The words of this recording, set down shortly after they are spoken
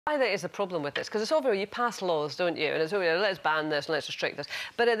I think is the problem with this, because it's over, you pass laws, don't you? And it's over, let's ban this and let's restrict this.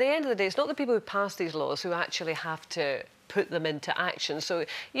 But at the end of the day, it's not the people who pass these laws who actually have to put them into action. So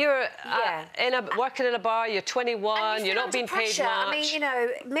you're working in a bar, you're 21, you're not being paid much. I mean, you know,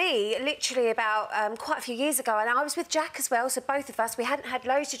 me, literally about quite a few years ago, and I was with Jack as well, so both of us, we hadn't had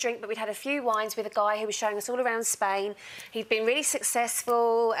loads to drink, but we'd had a few wines with a guy who was showing us all around Spain. He'd been really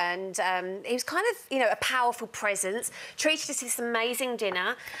successful, and he was kind of, you know, a powerful presence, treated us to this amazing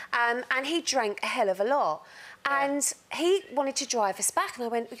dinner, and he drank a hell of a lot. And he wanted to drive us back, and I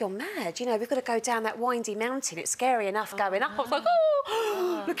went, you're mad, you know, we've got to go down that windy mountain. It's scary enough going up. I was like,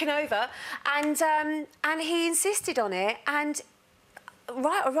 oh, looking over. And he insisted on it, and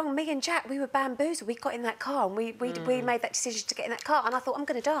right or wrong, me and Jack, we were bamboozled. We got in that car, and we made that decision to get in that car, and I thought, I'm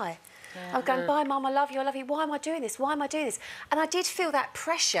going to die. I was going, bye, Mum, I love you, I love you. Why am I doing this? Why am I doing this? And I did feel that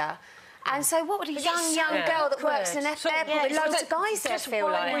pressure. And so what would a young girl that works in an airport with loads of guys there feel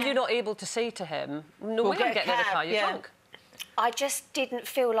like? Why were you not able to say to him, no, we're not getting in the car, you're drunk? I just didn't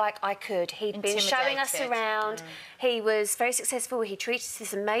feel like I could. He'd been showing us around. He was very successful. He treated us to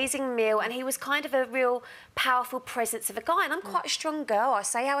this amazing meal, and he was kind of a real powerful presence of a guy. And I'm quite a strong girl. I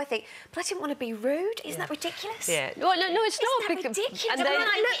say how I think, but I didn't want to be rude. Isn't that ridiculous? Yeah. Well, no, it's not. Isn't that ridiculous? And then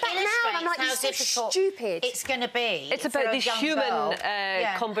I look back now, and I'm like, you're so stupid. It's going to be. It's about these human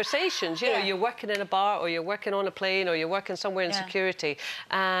conversations. You know, you're working in a bar, or you're working on a plane, or you're working somewhere in security,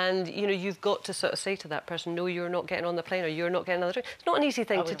 and you know you've got to sort of say to that person, no, you're not getting on the plane, or you're not getting on the drink. It's not an easy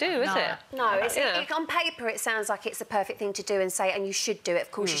thing to do, is it? No, on paper it sounds like it's the perfect thing to do and say, and you should do it.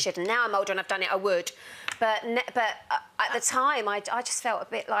 Of course you should. And now I'm older and I've done it, I would. But at the time, I just felt a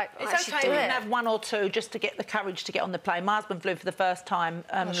bit like it's okay. We can have one or two just to get the courage to get on the plane. My husband flew for the first time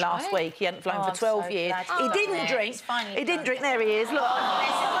last week. He hadn't flown for 12 years. He didn't drink. He didn't drink. There he is. Look, I'm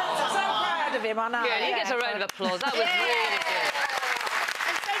so proud of him. I know. Yeah, he gets a round of applause. That was really good.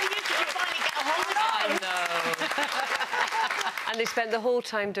 And so did you. Did you finally get a hold of it? I know. And they spent the whole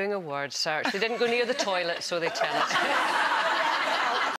time doing a word search. They didn't go near the toilet, so they tell us.